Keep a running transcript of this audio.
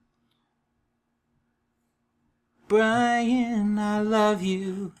Brian, I love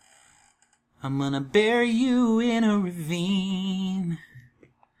you. I'm gonna bury you in a ravine.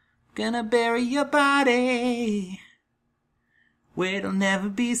 Gonna bury your body where it'll never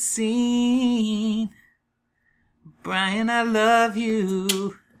be seen. Brian, I love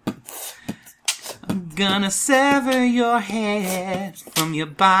you. I'm gonna sever your head from your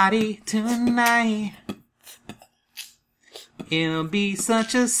body tonight. It'll be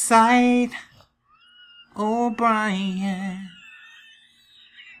such a sight. Oh, Brian.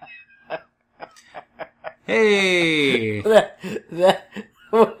 Hey. What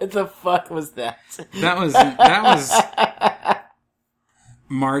the fuck was that? That was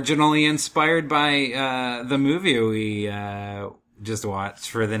marginally inspired by the movie we just watched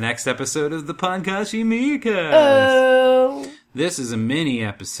for the next episode of the Takashi Miike. Oh. This is a mini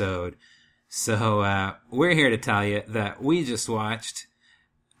episode. So we're here to tell you that we just watched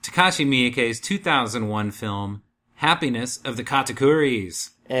Takashi Miike's 2001 film, Happiness of the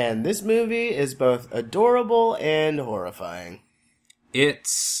Katakuris. And this movie is both adorable and horrifying.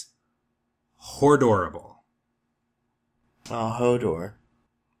 It's hordorable. Oh, Hodor.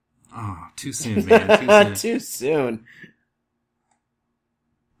 Oh, too soon, man. Too soon.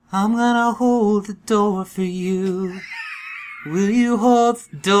 I'm gonna hold the door for you. Will you hold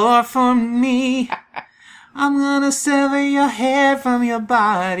the door for me? I'm gonna sever your head from your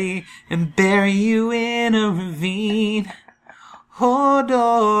body and bury you in a ravine.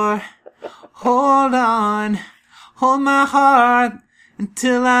 Hodor, hold on, hold my heart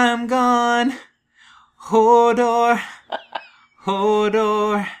until I'm gone. Hodor,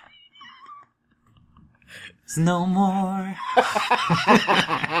 Hodor, there's no more.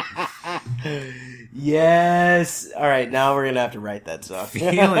 Yes. All right, now we're gonna have to write that song.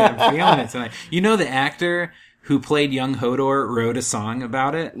 feeling it tonight. You know the actor who played young Hodor wrote a song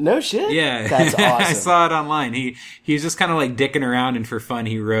about it? No shit? Yeah. That's awesome. I saw it online. He was just kind of like dicking around, and for fun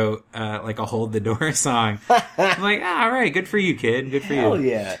he wrote like a Hold the Door song. I'm like, all right, good for you, kid. Good for Hell you.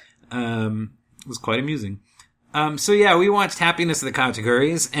 yeah. It was quite amusing. So yeah, we watched Happiness of the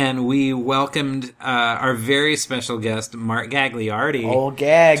Katakuris, and we welcomed our very special guest, Mark Gagliardi, Old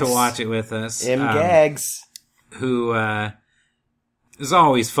Gags. to watch it with us. Gags. Who is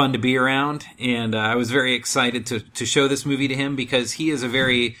always fun to be around, and I was very excited to show this movie to him because he is a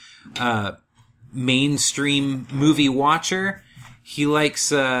very mainstream movie watcher. He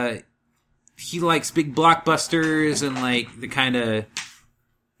likes big blockbusters and like the kind of,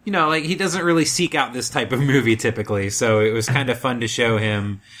 you know, like he doesn't really seek out this type of movie typically. So it was kind of fun to show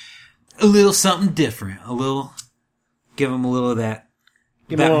him a little something different, give him a little of that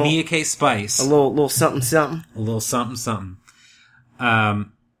Miike spice, a little something something, a little something something.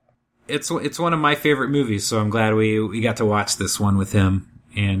 It's one of my favorite movies, so I'm glad we got to watch this one with him,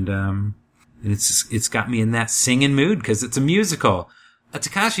 and it's got me in that singing mood because it's a musical, a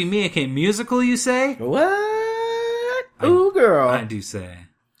Takashi Miike musical. You say what? Ooh, girl, I do say.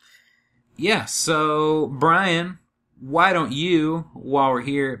 Yeah. So Brian, why don't you, while we're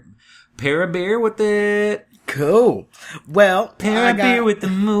here, pair a beer with it? Cool. Well, pair a beer with the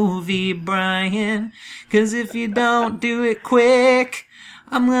movie, Brian. 'Cause if you don't do it quick,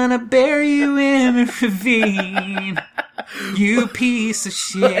 I'm gonna bury you in a ravine. You piece of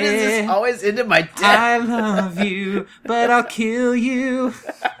shit. Why does this always end in my death? I love you, but I'll kill you.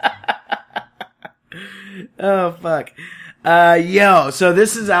 Oh, fuck. So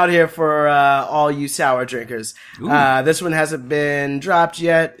this is out here for all you sour drinkers. This one hasn't been dropped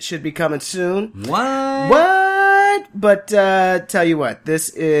yet. Should be coming soon. What? But tell you what, this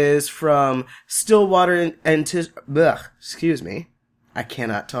is from Stillwater and excuse me. I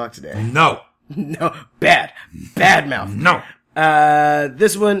cannot talk today. No. No. Bad mouth. No.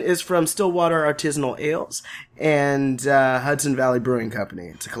 This one is from Stillwater Artisanal Ales and Hudson Valley Brewing Company.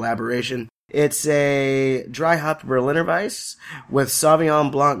 It's a collaboration. It's a dry hopped Berliner Weiss with Sauvignon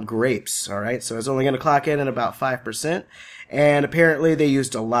Blanc grapes. All right, so it's only going to clock in at about 5%. And apparently they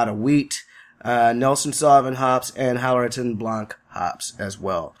used a lot of wheat, Nelson Sauvin hops, and Hallerton Blanc hops as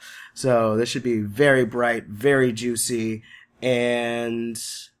well. So this should be very bright, very juicy, and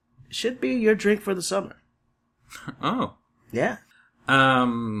should be your drink for the summer. Oh. Yeah.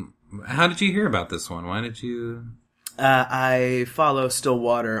 How did you hear about this one? Why did you... I follow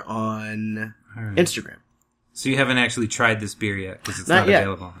Stillwater on Instagram. So you haven't actually tried this beer yet because it's not not yet.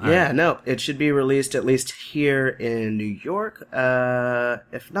 available. No. It should be released at least here in New York.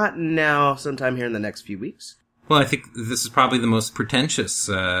 If not now, sometime here in the next few weeks. Well, I think this is probably the most pretentious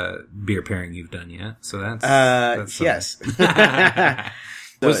beer pairing you've done yet. So that's yes.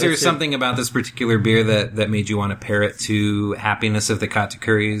 Was there something about this particular beer that made you want to pair it to Happiness of the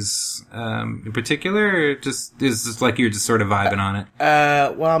Katakuris in particular, or just is this like you're just sort of vibing on it?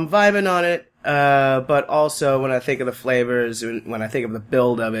 Well, I'm vibing on it, but also when I think of the flavors, when I think of the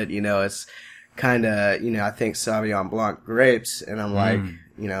build of it, it's kind of, I think Sauvignon Blanc grapes, and I'm like,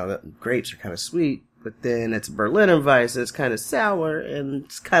 the grapes are kind of sweet. But then it's Berliner Weiss, and it's kind of sour, and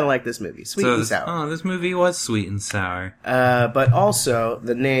it's kind of like this movie, sweet and sour. Oh, this movie was sweet and sour. But also,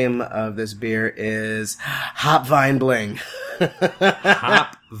 the name of this beer is Hop Vine Bling.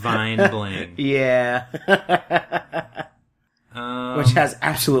 Hop Vine Bling. Yeah. Which has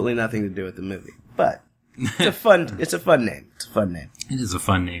absolutely nothing to do with the movie. But it's a fun name. It's a fun name. It is a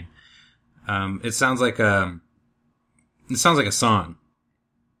fun name. It sounds like a song.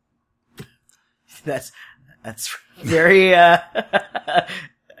 That's very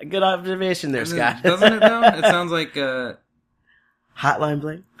good observation there, Scott. Doesn't it though? It sounds like Hotline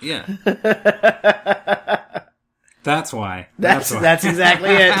Bling. Yeah. That's why. That's exactly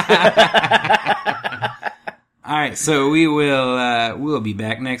it. All right, so we'll be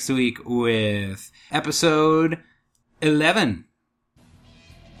back next week with episode 11.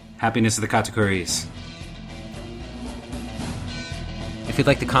 Happiness of the Katakuris. If you'd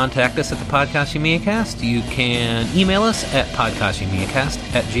like to contact us at the Podcast Yumiyacast, you can email us at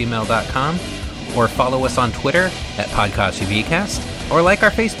podcastyumiyacast@gmail.com, or follow us on Twitter at podcastyumiyacast, or like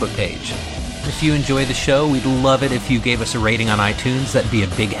our Facebook page. If you enjoy the show, we'd love it if you gave us a rating on iTunes. That'd be a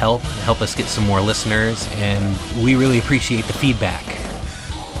big help us get some more listeners, and we really appreciate the feedback.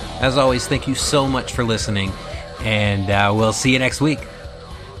 As always, thank you so much for listening, and we'll see you next week.